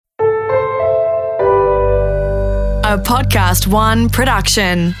a Podcast One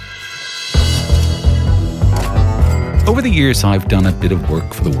production. Over the years, I've done a bit of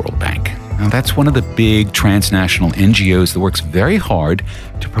work for the World Bank. Now, that's one of the big transnational NGOs that works very hard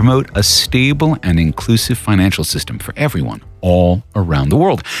to promote a stable and inclusive financial system for everyone all around the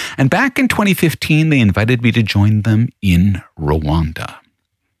world. And back in 2015, they invited me to join them in Rwanda.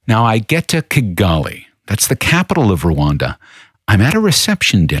 Now, I get to Kigali. That's the capital of Rwanda. I'm at a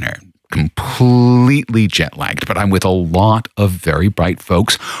reception dinner, completely jet-lagged, but I'm with a lot of very bright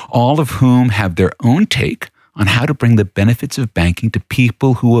folks, all of whom have their own take on how to bring the benefits of banking to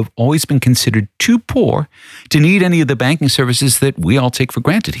people who have always been considered too poor to need any of the banking services that we all take for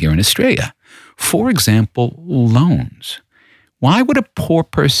granted here in Australia. For example, loans. Why would a poor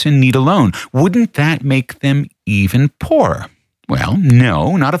person need a loan? Wouldn't that make them even poorer? Well,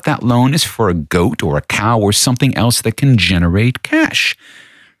 no, not if that loan is for a goat or a cow or something else that can generate cash.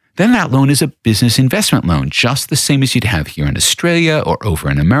 Then that loan is a business investment loan, just the same as you'd have here in Australia or over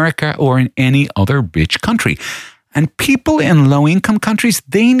in America or in any other rich country. And people in low-income countries,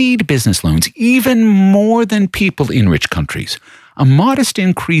 they need business loans, even more than people in rich countries. A modest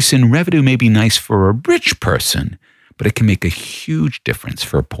increase in revenue may be nice for a rich person, but it can make a huge difference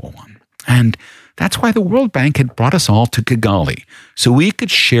for a poor one. And that's why the World Bank had brought us all to Kigali, so we could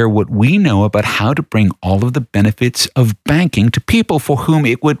share what we know about how to bring all of the benefits of banking to people for whom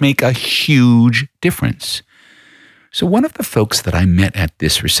it would make a huge difference. So one of the folks that I met at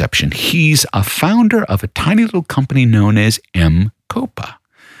this reception, he's a founder of a tiny little company known as M-Kopa.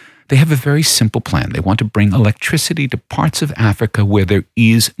 They have a very simple plan. They want to bring electricity to parts of Africa where there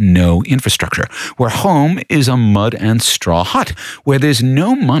is no infrastructure, where home is a mud and straw hut, where there's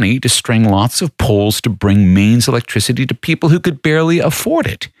no money to string lots of poles to bring mains electricity to people who could barely afford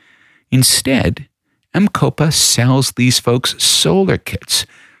it. Instead, M-Kopa sells these folks solar kits.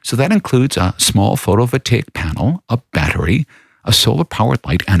 So that includes a small photovoltaic panel, a battery, a solar-powered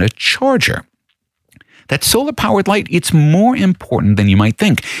light, and a charger. That solar-powered light, it's more important than you might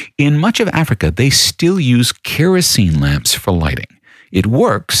think. In much of Africa, they still use kerosene lamps for lighting. It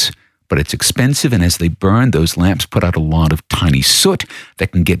works, but it's expensive, and as they burn, those lamps put out a lot of tiny soot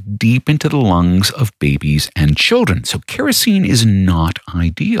that can get deep into the lungs of babies and children. So kerosene is not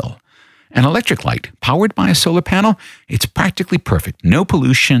ideal. An electric light, powered by a solar panel, it's practically perfect. No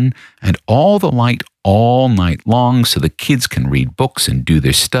pollution, and all the light all night long so the kids can read books and do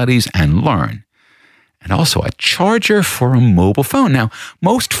their studies and learn. And also a charger for a mobile phone. Now,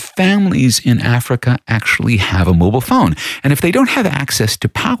 most families in Africa actually have a mobile phone. And if they don't have access to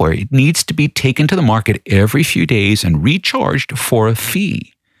power, it needs to be taken to the market every few days and recharged for a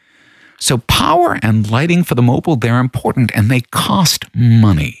fee. So power and lighting for the mobile, they're important, and they cost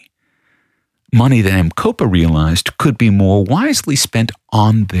money. Money that M-Kopa realized could be more wisely spent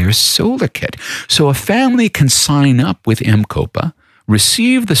on their solar kit. So a family can sign up with M-Kopa,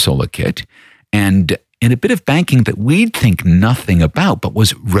 receive the solar kit, and in a bit of banking that we'd think nothing about but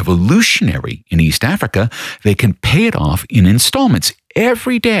was revolutionary in East Africa, they can pay it off in installments.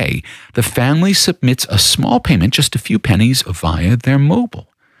 Every day, the family submits a small payment, just a few pennies, via their mobile.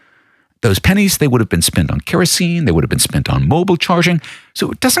 Those pennies, they would have been spent on kerosene, they would have been spent on mobile charging, so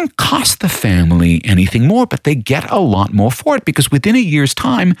it doesn't cost the family anything more, but they get a lot more for it because within a year's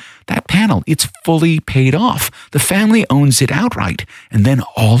time, that panel, it's fully paid off. The family owns it outright, and then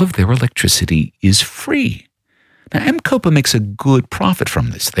all of their electricity is free. Now, M-Kopa makes a good profit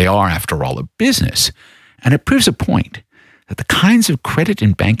from this. They are, after all, a business, and it proves a point that the kinds of credit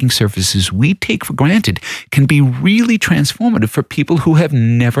and banking services we take for granted can be really transformative for people who have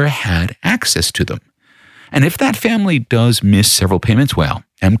never had access to them. And if that family does miss several payments, well,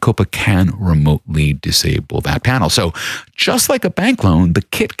 M-Kopa can remotely disable that panel. So just like a bank loan, the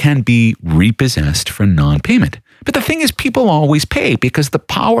kit can be repossessed for non-payment. But the thing is, people always pay because the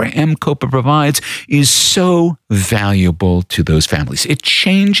power M-Kopa provides is so valuable to those families. It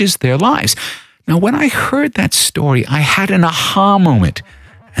changes their lives. Now, when I heard that story, I had an aha moment.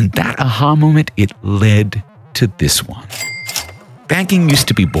 And that aha moment, it led to this one. Banking used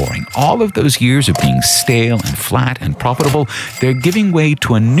to be boring. All of those years of being stale and flat and profitable, they're giving way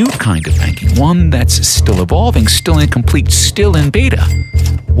to a new kind of banking, one that's still evolving, still incomplete, still in beta.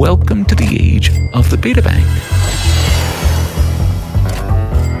 Welcome to the age of the beta bank.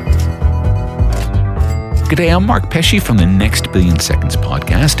 G'day, I'm Mark Pesce from the Next Billion Seconds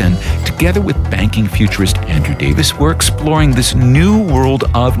podcast, and together with banking futurist Andrew Davis, we're exploring this new world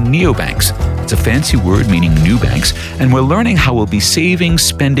of neobanks. It's a fancy word meaning new banks, and we're learning how we'll be saving,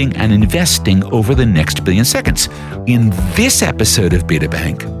 spending, and investing over the next billion seconds. In this episode of Beta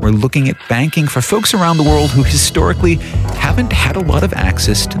Bank, we're looking at banking for folks around the world who historically haven't had a lot of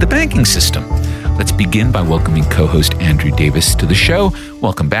access to the banking system. Let's begin by welcoming co-host Andrew Davis to the show.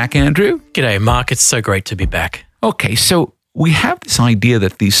 Welcome back, Andrew. G'day, Mark. It's so great to be back. Okay, so we have this idea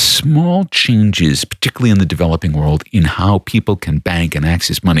that these small changes, particularly in the developing world, in how people can bank and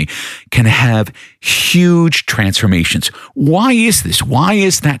access money, can have huge transformations. Why is this? Why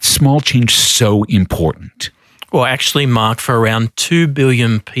is that small change so important? Well, actually, Mark, for around 2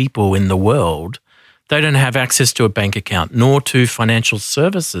 billion people in the world, they don't have access to a bank account nor to financial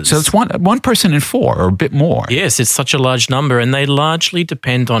services. So it's one person in 4 or a bit more. Yes, it's such a large number, and they largely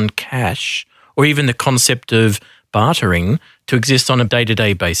depend on cash or even the concept of bartering to exist on a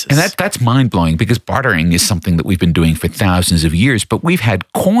day-to-day basis. And that's mind-blowing because bartering is something that we've been doing for thousands of years, but we've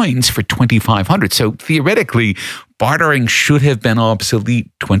had coins for 2,500. So theoretically, bartering should have been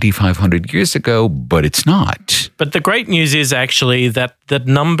obsolete 2,500 years ago, but it's not. But the great news is actually that the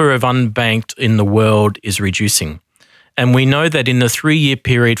number of unbanked in the world is reducing. And we know that in the 3-year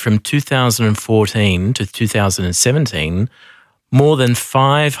period from 2014 to 2017, more than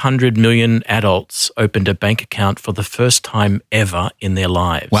 500 million adults opened a bank account for the first time ever in their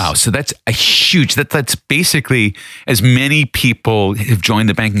lives. Wow. So that's a huge, that's basically as many people have joined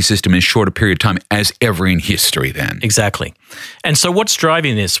the banking system in a shorter period of time as ever in history then. Exactly. And so what's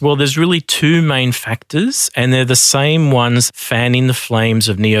driving this? Well, there's really 2 main factors, and they're the same ones fanning the flames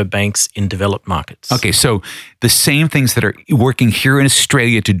of neobanks in developed markets. Okay. So the same things that are working here in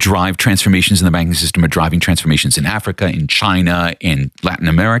Australia to drive transformations in the banking system are driving transformations in Africa, in China, in Latin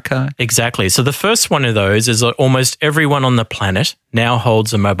America. Exactly. So the first one of those is that almost everyone on the planet now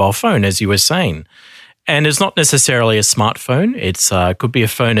holds a mobile phone, as you were saying. And it's not necessarily a smartphone. It could be a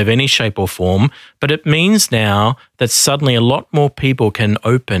phone of any shape or form, but it means now that suddenly a lot more people can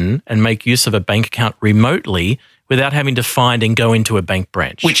open and make use of a bank account remotely without having to find and go into a bank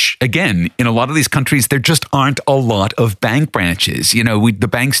branch. Which, again, in a lot of these countries, there just aren't a lot of bank branches. You know, the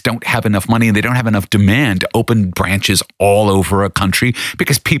banks don't have enough money and they don't have enough demand to open branches all over a country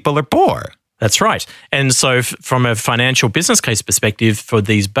because people are poor. That's right. And so from a financial business case perspective for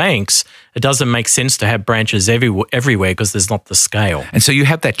these banks, it doesn't make sense to have branches everywhere because there's not the scale. And so you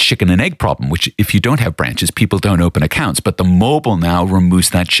have that chicken and egg problem, which if you don't have branches, people don't open accounts. But the mobile now removes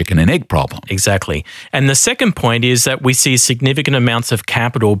that chicken and egg problem. Exactly. And the second point is that we see significant amounts of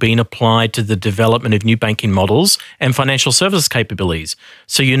capital being applied to the development of new banking models and financial services capabilities.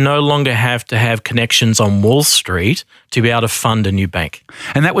 So you no longer have to have connections on Wall Street to be able to fund a new bank.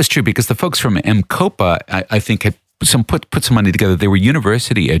 And that was true because the folks from Kosta, I think, had put some money together. They were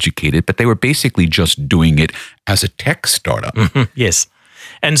university educated, but they were basically just doing it as a tech startup. Yes.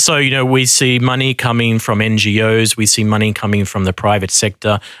 And so, we see money coming from NGOs. We see money coming from the private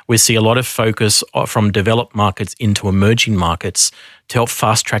sector. We see a lot of focus from developed markets into emerging markets to help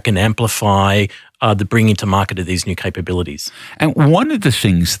fast track and amplify the bringing to market of these new capabilities. And one of the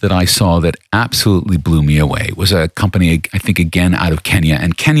things that I saw that absolutely blew me away was a company, I think, again, out of Kenya.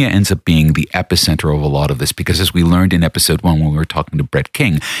 And Kenya ends up being the epicenter of a lot of this because as we learned in episode 1 when we were talking to Brett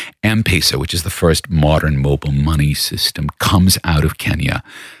King, M-Pesa, which is the first modern mobile money system, comes out of Kenya.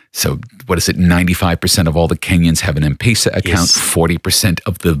 So what is it? 95% of all the Kenyans have an M-Pesa account. Yes. 40%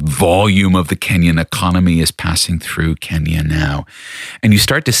 of the volume of the Kenyan economy is passing through Kenya now. And you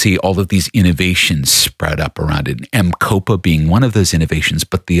start to see all of these innovations spread up around it. M-Kopa being one of those innovations.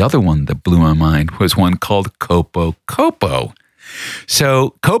 But the other one that blew my mind was one called Kopo Kopo.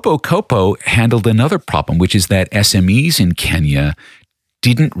 So Kopo Kopo handled another problem, which is that SMEs in Kenya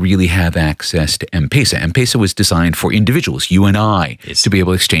didn't really have access to M-Pesa. M-Pesa was designed for individuals, you and I, Yes. to be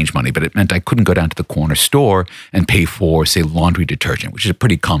able to exchange money, but it meant I couldn't go down to the corner store and pay for, say, laundry detergent, which is a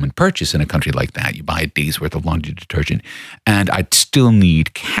pretty common purchase in a country like that. You buy a day's worth of laundry detergent, and I'd still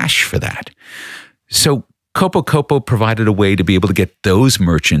need cash for that. So Kopo Kopo provided a way to be able to get those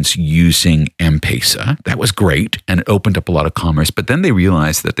merchants using M-Pesa. That was great, and it opened up a lot of commerce, but then they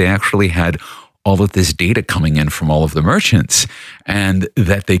realized that they actually had all of this data coming in from all of the merchants and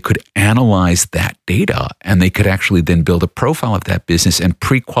that they could analyze that data and they could actually then build a profile of that business and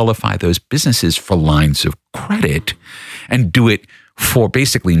pre-qualify those businesses for lines of credit and do it for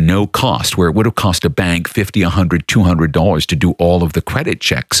basically no cost, where it would have cost a bank $50, $100, $200 to do all of the credit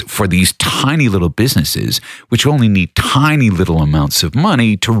checks for these tiny little businesses, which only need tiny little amounts of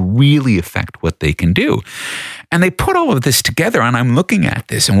money to really affect what they can do. And they put all of this together, and I'm looking at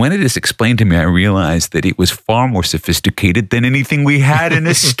this, and when it is explained to me, I realized that it was far more sophisticated than anything we had in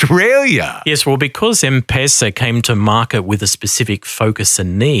Australia. Yes, well, because M-Pesa came to market with a specific focus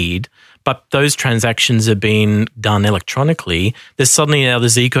and need, but those transactions are being done electronically, there's suddenly now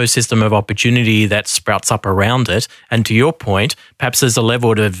this ecosystem of opportunity that sprouts up around it. And to your point, perhaps there's a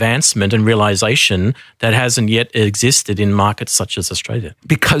level of advancement and realization that hasn't yet existed in markets such as Australia.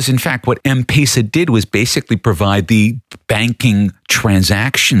 Because, in fact, what M-Pesa did was basically provide the banking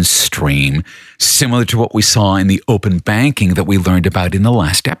transaction stream similar to what we saw in the open banking that we learned about in the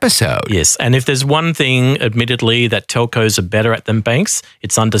last episode. Yes, and if there's one thing, admittedly, that telcos are better at than banks,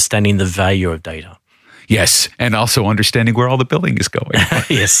 it's understanding the value of data. Yes, and also understanding where all the billing is going.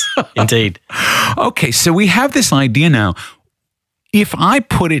 Yes, indeed. Okay, so we have this idea now. If I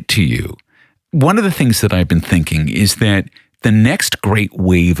put it to you, one of the things that I've been thinking is that the next great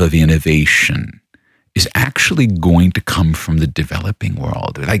wave of innovation is actually going to come from the developing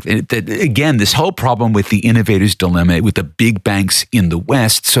world. Again, this whole problem with the innovator's dilemma, with the big banks in the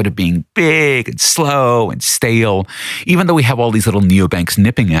West sort of being big and slow and stale, even though we have all these little neobanks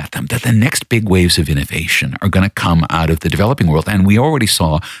nipping at them, that the next big waves of innovation are going to come out of the developing world. And we already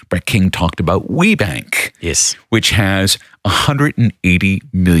saw Brett King talked about WeBank, yes, which has 180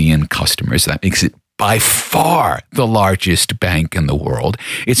 million customers. That makes it by far the largest bank in the world.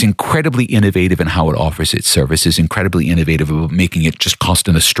 It's incredibly innovative in how it offers its services, incredibly innovative about making it just cost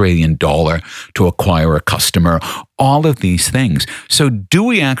an Australian dollar to acquire a customer, all of these things. So do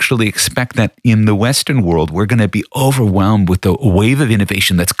we actually expect that in the Western world, we're going to be overwhelmed with the wave of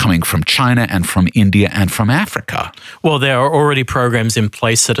innovation that's coming from China and from India and from Africa? Well, there are already programs in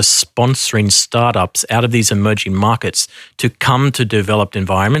place that are sponsoring startups out of these emerging markets to come to developed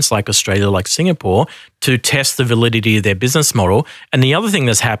environments like Australia, like Singapore, to test the validity of their business model. And the other thing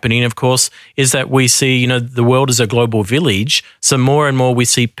that's happening, of course, is that we see, the world is a global village. So more and more we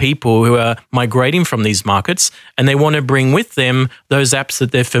see people who are migrating from these markets, and they want to bring with them those apps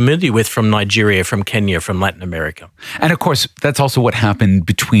that they're familiar with from Nigeria, from Kenya, from Latin America. And of course, that's also what happened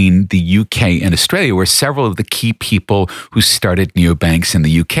between the UK and Australia, where several of the key people who started neobanks in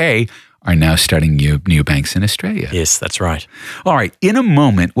the UK are now starting neobanks in Australia. Yes, that's right. All right. In a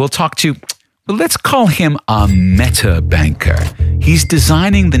moment, we'll talk to, let's call him a meta banker. He's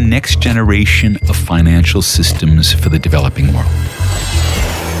designing the next generation of financial systems for the developing world.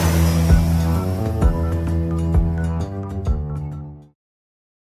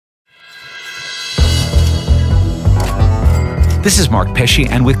 This is Mark Pesce,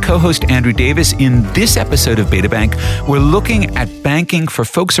 and with co-host Andrew Davis, in this episode of Beta Bank, we're looking at banking for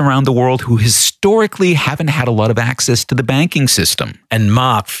folks around the world who historically haven't had a lot of access to the banking system. And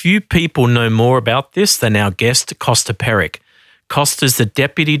Mark, few people know more about this than our guest, Kosta Peric. Kosta is the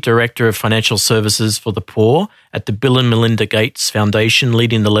Deputy Director of Financial Services for the Poor at the Bill and Melinda Gates Foundation,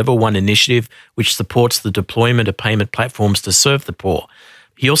 leading the Level 1 initiative, which supports the deployment of payment platforms to serve the poor.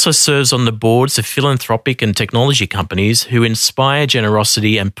 He also serves on the boards of philanthropic and technology companies who inspire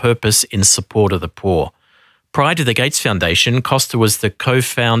generosity and purpose in support of the poor. Prior to the Gates Foundation, Kosta was the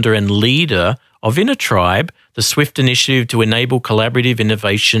co-founder and leader of InnerTribe, the SWIFT initiative to enable collaborative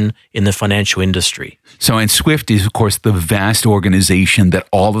innovation in the financial industry. And SWIFT is, of course, the vast organization that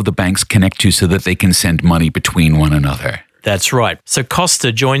all of the banks connect to so that they can send money between one another. That's right. So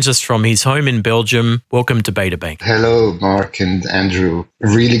Kosta joins us from his home in Belgium. Welcome to Beta Bank. Hello, Mark and Andrew.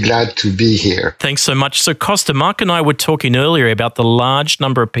 Really glad to be here. Thanks so much. So Kosta, Mark and I were talking earlier about the large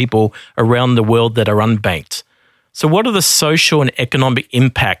number of people around the world that are unbanked. So what are the social and economic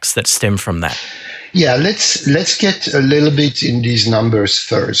impacts that stem from that? Yeah, let's get a little bit in these numbers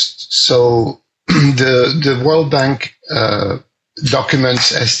first. So the World Bank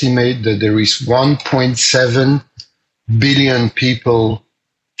documents estimate that there is 1.7 billion people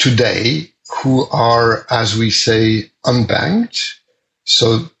today who are, as we say, unbanked.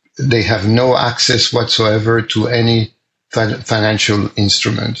 So they have no access whatsoever to any financial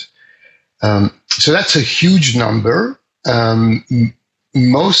instrument. So that's a huge number.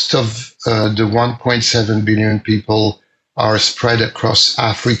 Most of the 1.7 billion people are spread across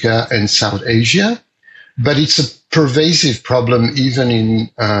Africa and South Asia, but it's a pervasive problem even in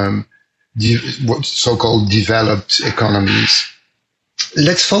so-called developed economies.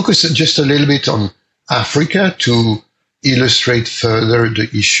 Let's focus just a little bit on Africa to illustrate further the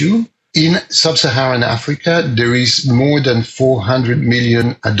issue. In sub-Saharan Africa, there is more than 400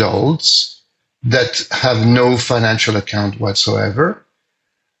 million adults that have no financial account whatsoever.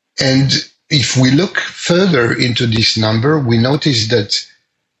 And if we look further into this number, we notice that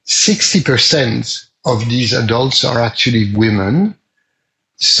 60% of these adults are actually women.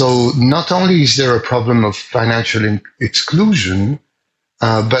 So not only is there a problem of financial exclusion,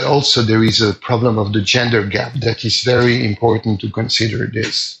 but also there is a problem of the gender gap that is very important to consider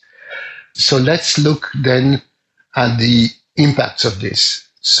this. So let's look then at the impacts of this.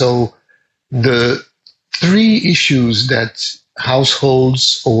 So The three issues that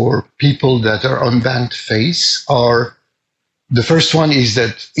households or people that are unbanked face are, the first one is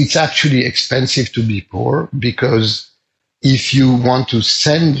that it's actually expensive to be poor, because if you want to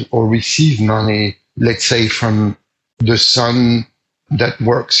send or receive money, let's say from the son that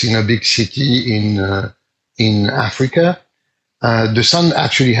works in a big city in Africa, the son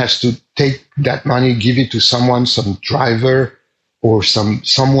actually has to take that money, give it to someone, some driver, or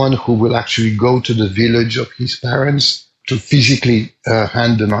someone who will actually go to the village of his parents to physically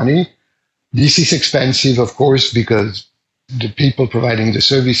hand the money. This is expensive, of course, because the people providing the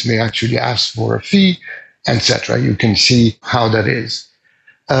service may actually ask for a fee, etc. You can see how that is.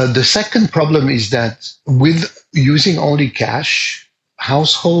 The second problem is that with using only cash,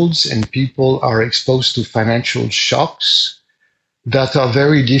 households and people are exposed to financial shocks that are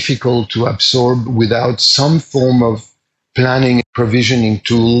very difficult to absorb without some form of planning, provisioning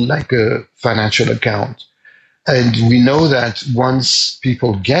tool like a financial account. And we know that once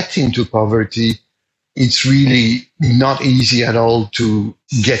people get into poverty, it's really not easy at all to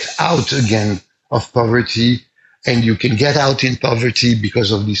get out again of poverty. And you can get out in poverty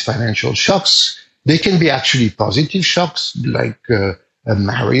because of these financial shocks. They can be actually positive shocks, like a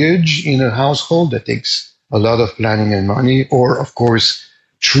marriage in a household that takes a lot of planning and money, or of course,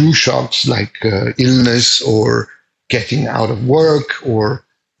 true shocks like illness or getting out of work or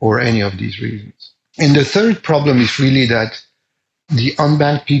any of these reasons. And the third problem is really that the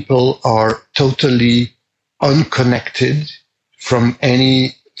unbanked people are totally unconnected from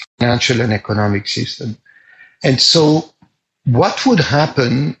any financial and economic system. And so what would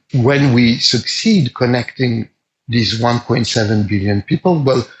happen when we succeed connecting these 1.7 billion people?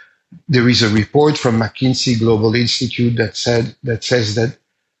 Well, there is a report from McKinsey Global Institute that says that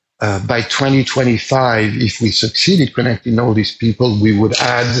by 2025, if we succeeded connecting all these people, we would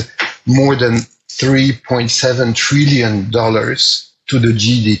add more than $3.7 trillion to the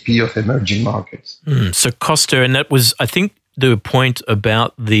GDP of emerging markets. So Kosta, and that was, I think, the point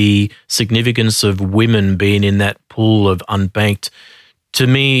about the significance of women being in that pool of unbanked, to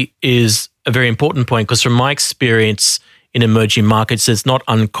me, is a very important point, because from my experience in emerging markets, it's not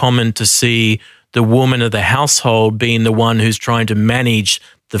uncommon to see the woman of the household being the one who's trying to manage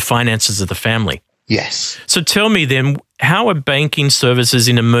the finances of the family. Yes. So tell me then, how are banking services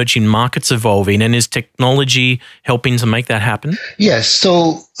in emerging markets evolving, and is technology helping to make that happen? Yes.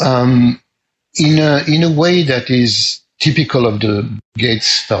 So in a way that is typical of the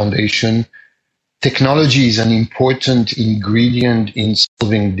Gates Foundation, technology is an important ingredient in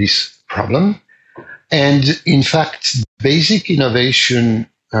solving this problem. And in fact, basic innovation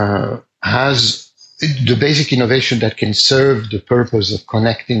that can serve the purpose of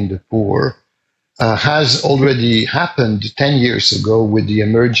connecting the poor has already happened 10 years ago with the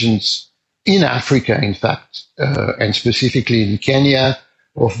emergence in Africa, in fact, and specifically in Kenya,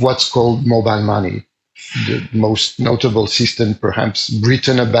 of what's called mobile money. The most notable system perhaps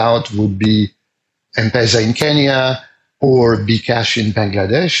written about would be M-Pesa in Kenya or bKash in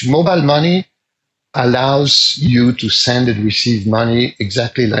Bangladesh. Mobile money allows you to send and receive money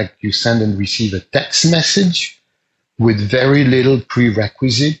exactly like you send and receive a text message, with very little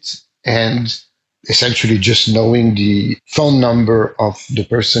prerequisite and essentially just knowing the phone number of the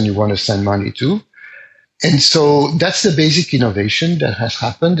person you want to send money to. And so that's the basic innovation that has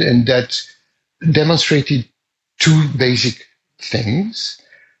happened, and that demonstrated two basic things.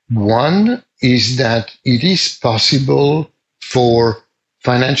 One is that it is possible for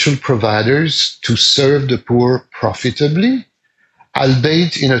financial providers to serve the poor profitably,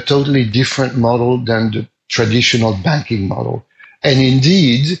 albeit in a totally different model than the traditional banking model. And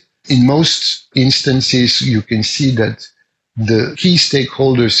indeed, in most instances, you can see that the key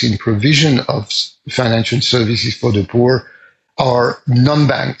stakeholders in provision of financial services for the poor are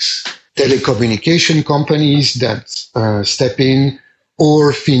non-banks, telecommunication companies that step in,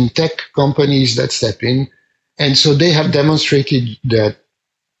 or fintech companies that step in. And so they have demonstrated that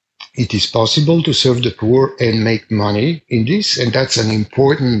it is possible to serve the poor and make money in this. And that's an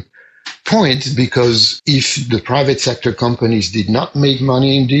important point, because if the private sector companies did not make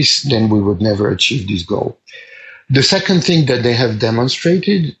money in this, then we would never achieve this goal. The second thing that they have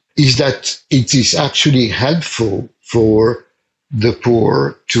demonstrated is that it is actually helpful for the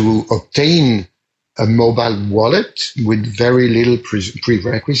poor to obtain a mobile wallet with very little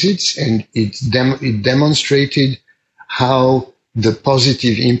prerequisites, and it demonstrated how the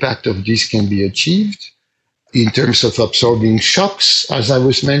positive impact of this can be achieved in terms of absorbing shocks, as I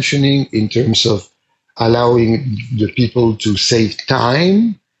was mentioning, in terms of allowing the people to save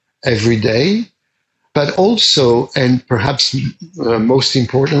time every day, but also, and perhaps most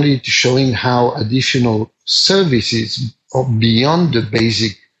importantly, showing how additional services beyond the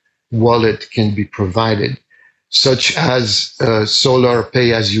basic wallet can be provided, such as solar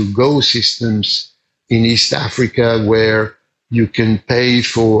pay-as-you-go systems in East Africa, where you can pay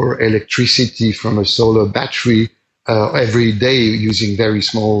for electricity from a solar battery every day using very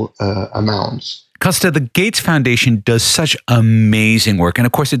small amounts. Kosta, the Gates Foundation does such amazing work. And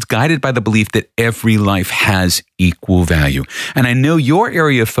of course, it's guided by the belief that every life has equal value. And I know your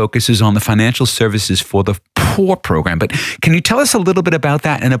area of focus is on the financial services for the poor program, but can you tell us a little bit about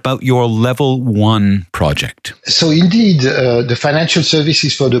that and about your Level 1 project? So indeed, the financial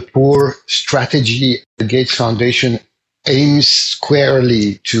services for the poor strategy, the Gates Foundation aims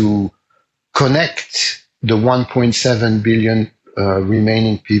squarely to connect the 1.7 billion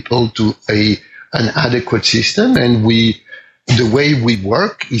remaining people to an adequate system. And the way we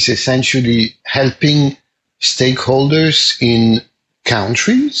work is essentially helping stakeholders in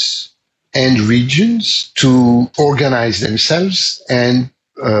countries and regions to organize themselves and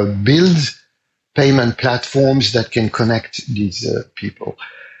build payment platforms that can connect these people.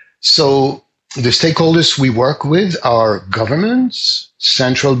 So the stakeholders we work with are governments,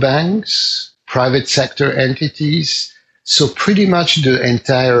 central banks, private sector entities, so pretty much the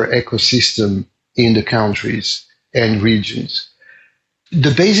entire ecosystem in the countries and regions.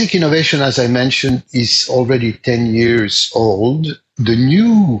 The basic innovation, as I mentioned, is already 10 years old. The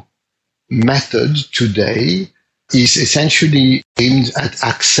new method today is essentially aimed at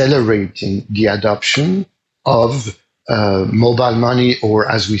accelerating the adoption of mobile money, or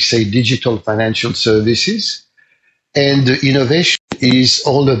as we say, digital financial services. And the innovation is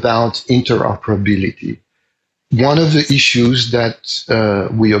all about interoperability. One of the issues that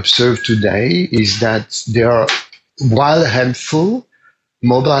we observe today is that there are, while helpful,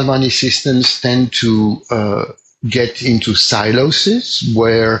 mobile money systems tend to get into silos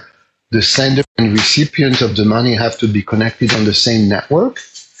where the sender and recipient of the money have to be connected on the same network.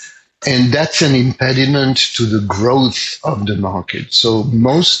 And that's an impediment to the growth of the market. So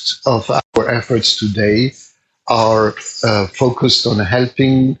most of our efforts today are focused on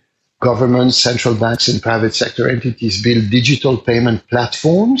helping governments, central banks, and private sector entities build digital payment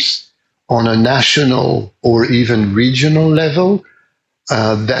platforms on a national or even regional level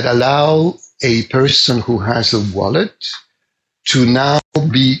that allow a person who has a wallet to now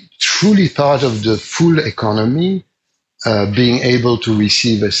be truly part of the full economy, being able to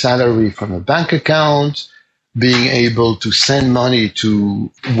receive a salary from a bank account, being able to send money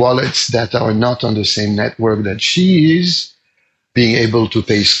to wallets that are not on the same network that she is, being able to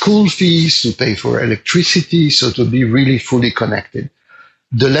pay school fees, to pay for electricity, so to be really fully connected.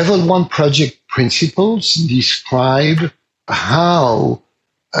 The Level 1 project principles describe how,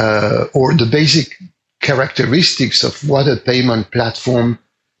 or the basic characteristics of what a payment platform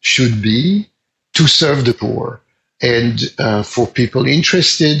should be to serve the poor. And for people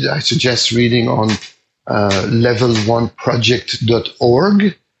interested, I suggest reading on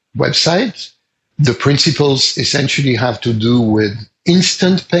level1project.org website. The principles essentially have to do with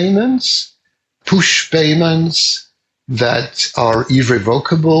instant payments, push payments that are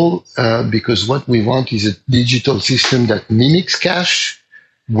irrevocable, because what we want is a digital system that mimics cash.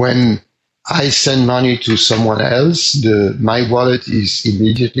 When I send money to someone else, my wallet is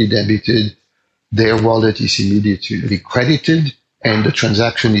immediately debited, their wallet is immediately credited, and the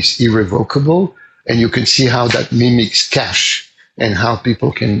transaction is irrevocable. And you can see how that mimics cash and how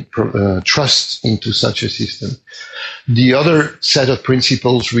people can trust into such a system. The other set of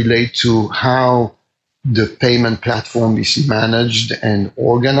principles relate to how the payment platform is managed and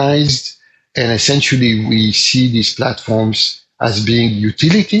organized. And essentially, we see these platforms as being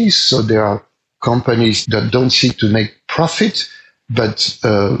utilities. So there are companies that don't seek to make profit, but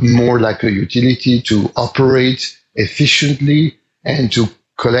more like a utility to operate efficiently and to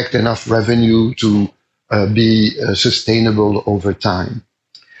collect enough revenue to be sustainable over time.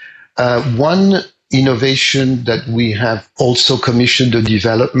 One innovation that we have also commissioned the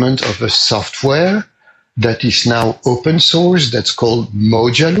development of a software that is now open source that's called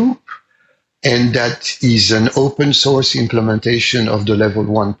Mojaloop. And that is an open source implementation of the Level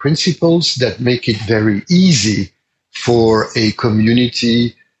 1 principles that make it very easy for a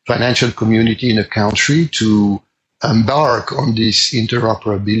community, financial community in a country to embark on this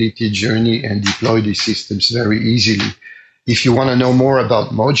interoperability journey and deploy these systems very easily. If you want to know more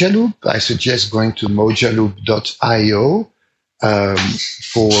about Mojaloop, I suggest going to mojaloop.io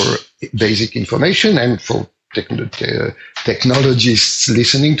for basic information and for technologists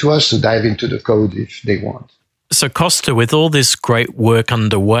listening to us to dive into the code if they want. So Costa, with all this great work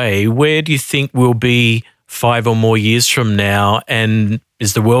underway, where do you think we'll be 5 or more years from now? And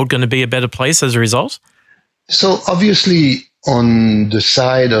is the world going to be a better place as a result? So obviously, on the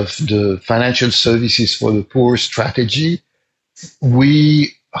side of the financial services for the poor strategy,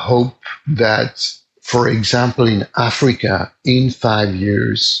 we hope that, for example, in Africa, in 5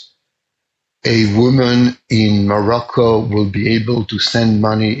 years, a woman in Morocco will be able to send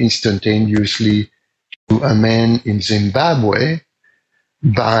money instantaneously to a man in Zimbabwe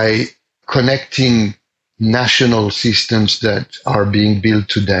by connecting national systems that are being built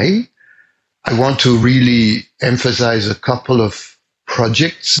today. I want to really emphasize a couple of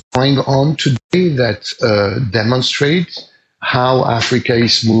projects going on today that demonstrate how Africa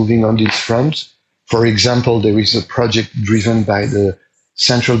is moving on this front. For example, there is a project driven by the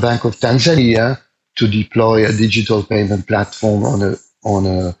Central Bank of Tanzania to deploy a digital payment platform on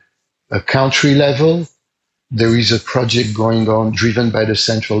a country level. There is a project going on driven by the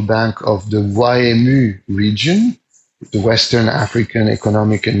Central Bank of the YMU region, the Western African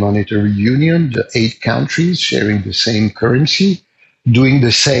Economic and Monetary Union, the 8 countries sharing the same currency, doing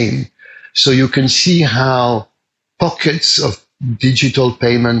the same. So you can see how pockets of digital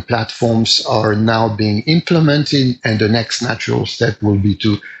payment platforms are now being implemented, and the next natural step will be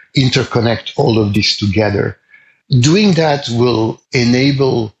to interconnect all of this together. Doing that will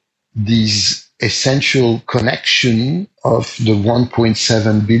enable these essential connection of the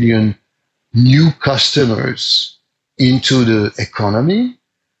 1.7 billion new customers into the economy.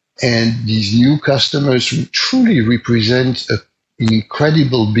 And these new customers truly represent an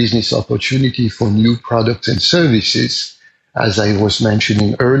incredible business opportunity for new products and services, as I was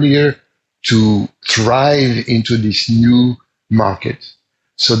mentioning earlier, to thrive into this new market.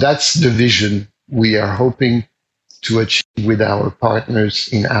 So that's the vision we are hoping to achieve with our partners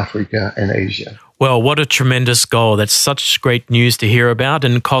in Africa and Asia. Well, what a tremendous goal. That's such great news to hear about.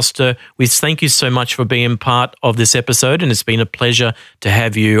 And Kosta, we thank you so much for being part of this episode, and it's been a pleasure to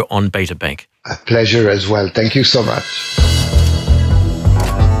have you on Beta Bank. A pleasure as well. Thank you so much.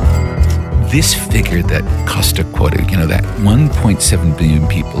 This figure that Kosta quoted, that 1.7 billion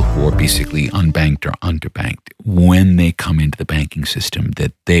people who are basically unbanked or underbanked, when they come into the banking system,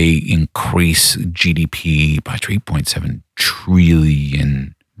 that they increase GDP by $3.7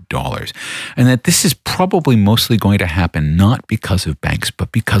 trillion. And that this is probably mostly going to happen not because of banks,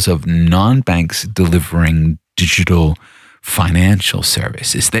 but because of non-banks delivering digital financial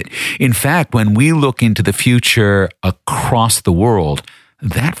services. That, in fact, when we look into the future across the world,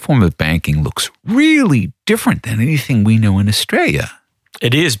 that form of banking looks really different than anything we know in Australia.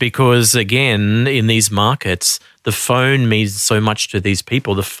 It is, because, again, in these markets, the phone means so much to these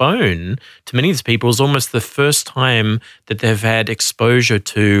people. The phone, to many of these people, is almost the first time that they've had exposure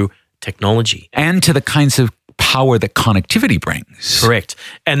to technology. And to the kinds of power that connectivity brings. Correct.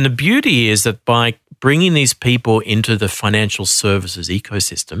 And the beauty is that by bringing these people into the financial services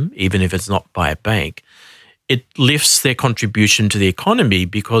ecosystem, even if it's not by a bank, it lifts their contribution to the economy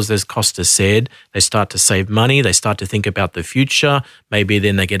because, as Kosta said, they start to save money, they start to think about the future, maybe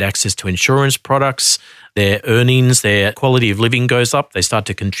then they get access to insurance products, their earnings, their quality of living goes up, they start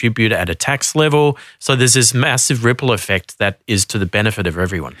to contribute at a tax level. So there's this massive ripple effect that is to the benefit of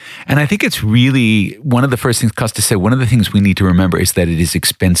everyone. And I think it's really one of the first things Kosta said, one of the things we need to remember is that it is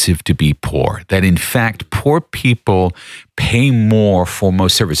expensive to be poor. That in fact, poor people pay more for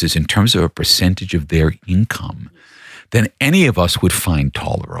most services in terms of a percentage of their income than any of us would find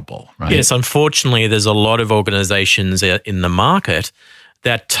tolerable, right? Yes, unfortunately, there's a lot of organizations in the market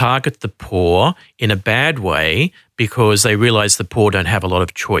that target the poor in a bad way because they realize the poor don't have a lot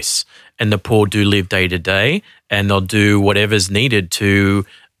of choice, and the poor do live day to day, and they'll do whatever's needed to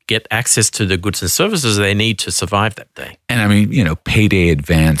get access to the goods and services they need to survive that day. And I mean, payday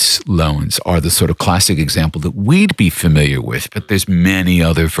advance loans are the sort of classic example that we'd be familiar with, but there's many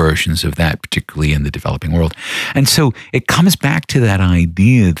other versions of that, particularly in the developing world. And so it comes back to that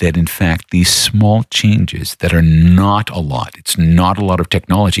idea that, in fact, these small changes that are not a lot, it's not a lot of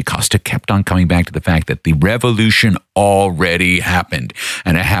technology. Kosta kept on coming back to the fact that the revolution already happened.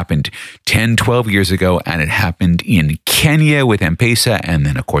 And it happened 10, 12 years ago, and it happened in Kenya with M-Pesa, and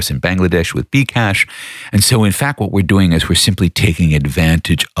then, of course, in Bangladesh with Bcash. And so, in fact, what we're doing is we're simply taking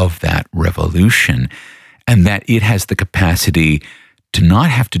advantage of that revolution, and that it has the capacity to not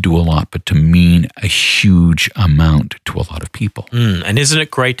have to do a lot, but to mean a huge amount to a lot of people. And isn't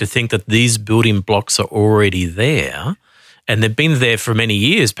it great to think that these building blocks are already there, and they've been there for many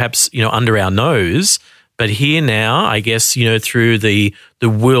years, perhaps, under our nose. But here now, I guess, through the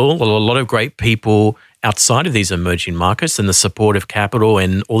will of a lot of great people outside of these emerging markets and the support of capital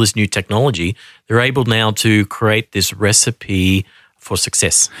and all this new technology, they're able now to create this recipe for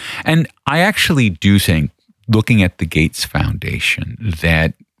success. And I actually do think, looking at the Gates Foundation,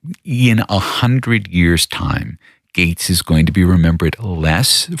 that in 100 years' time, Gates is going to be remembered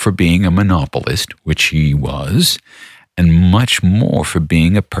less for being a monopolist, which he was, and much more for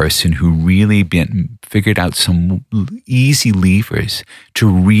being a person who really figured out some easy levers to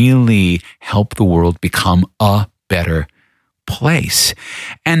really help the world become a better place.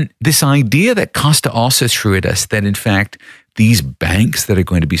 And this idea that Kosta also threw at us, that in fact, these banks that are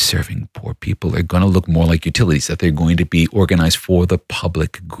going to be serving poor people are going to look more like utilities, that they're going to be organized for the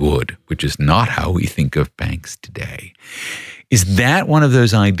public good, which is not how we think of banks today. Is that one of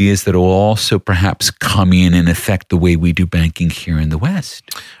those ideas that will also perhaps come in and affect the way we do banking here in the West?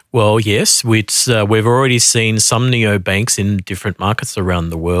 Well, yes. We've already seen some neobanks in different markets around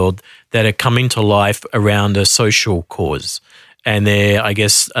the world that are coming to life around a social cause. And they're, I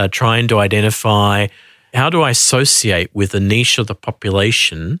guess, trying to identify, how do I associate with a niche of the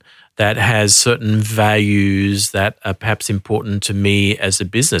population that has certain values that are perhaps important to me as a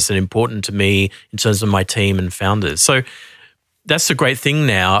business and important to me in terms of my team and founders? So that's the great thing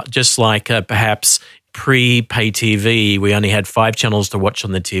now. Just like perhaps pre-pay TV, we only had 5 channels to watch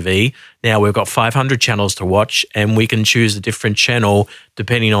on the TV. Now we've got 500 channels to watch, and we can choose a different channel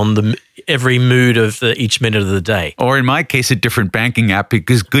depending on every mood of each minute of the day. Or in my case, a different banking app,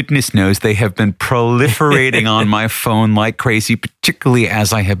 because goodness knows they have been proliferating on my phone like crazy, particularly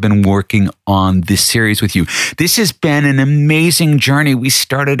as I have been working on this series with you. This has been an amazing journey. We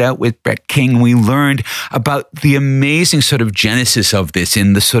started out with Brett King. We learned about the amazing sort of genesis of this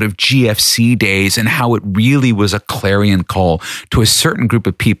in the sort of GFC days and how it really was a clarion call to a certain group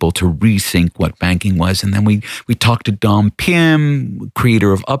of people to rethink what banking was. And then we talked to Dom Pym,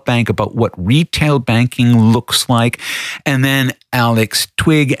 creator of UpBank, about what retail banking looks like. And then Alex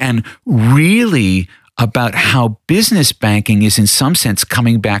Twigg, and really about how business banking is in some sense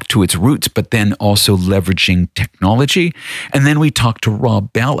coming back to its roots, but then also leveraging technology. And then we talked to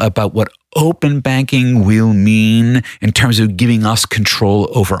Rob Bell about what open banking will mean in terms of giving us control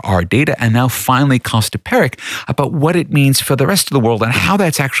over our data. And now finally, Kosta Peric about what it means for the rest of the world and how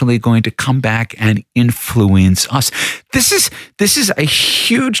that's actually going to come back and influence us. This is a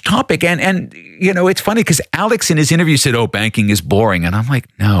huge topic. And you know, it's funny because Alex in his interview said, oh, banking is boring. And I'm like,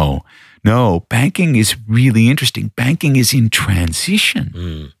 no, banking is really interesting. Banking is in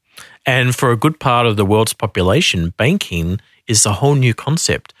transition. And for a good part of the world's population, banking is a whole new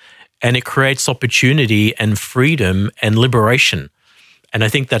concept. And it creates opportunity and freedom and liberation. And I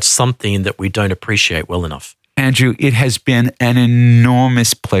think that's something that we don't appreciate well enough. Andrew, it has been an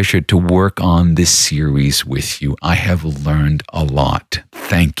enormous pleasure to work on this series with you. I have learned a lot.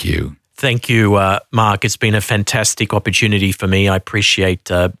 Thank you. Thank you, Mark. It's been a fantastic opportunity for me. I appreciate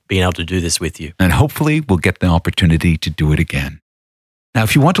being able to do this with you. And hopefully we'll get the opportunity to do it again. Now,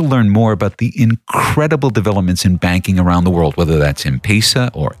 if you want to learn more about the incredible developments in banking around the world, whether that's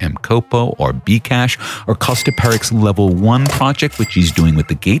M-Pesa or M-Kopo or Bcash or Kosta Peric's Level 1 project, which he's doing with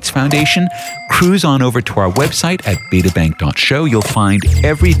the Gates Foundation, cruise on over to our website at betabank.show. You'll find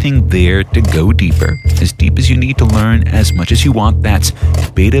everything there to go deeper, as deep as you need to learn as much as you want. That's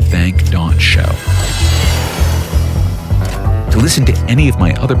betabank.show. To listen to any of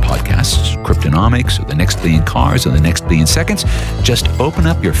my other podcasts, Cryptonomics or The Next Billion Cars or The Next Billion Seconds, just open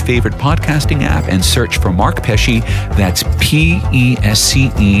up your favorite podcasting app and search for Mark Pesce. That's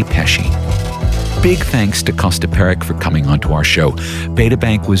P-E-S-C-E, Pesce. Big thanks to Kosta Peric for coming onto our show. Beta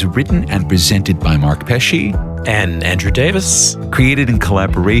Bank was written and presented by Mark Pesce and Andrew Davis. Created in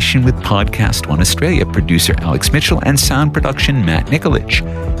collaboration with Podcast One Australia, producer Alex Mitchell, and sound production Matt Nikolic.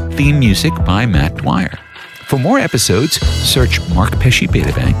 Theme music by Matt Dwyer. For more episodes, search Mark Pesce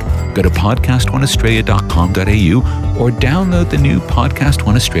Beta Bank, go to podcastoneaustralia.com.au, or download the new Podcast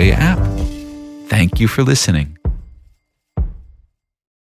One Australia app. Thank you for listening.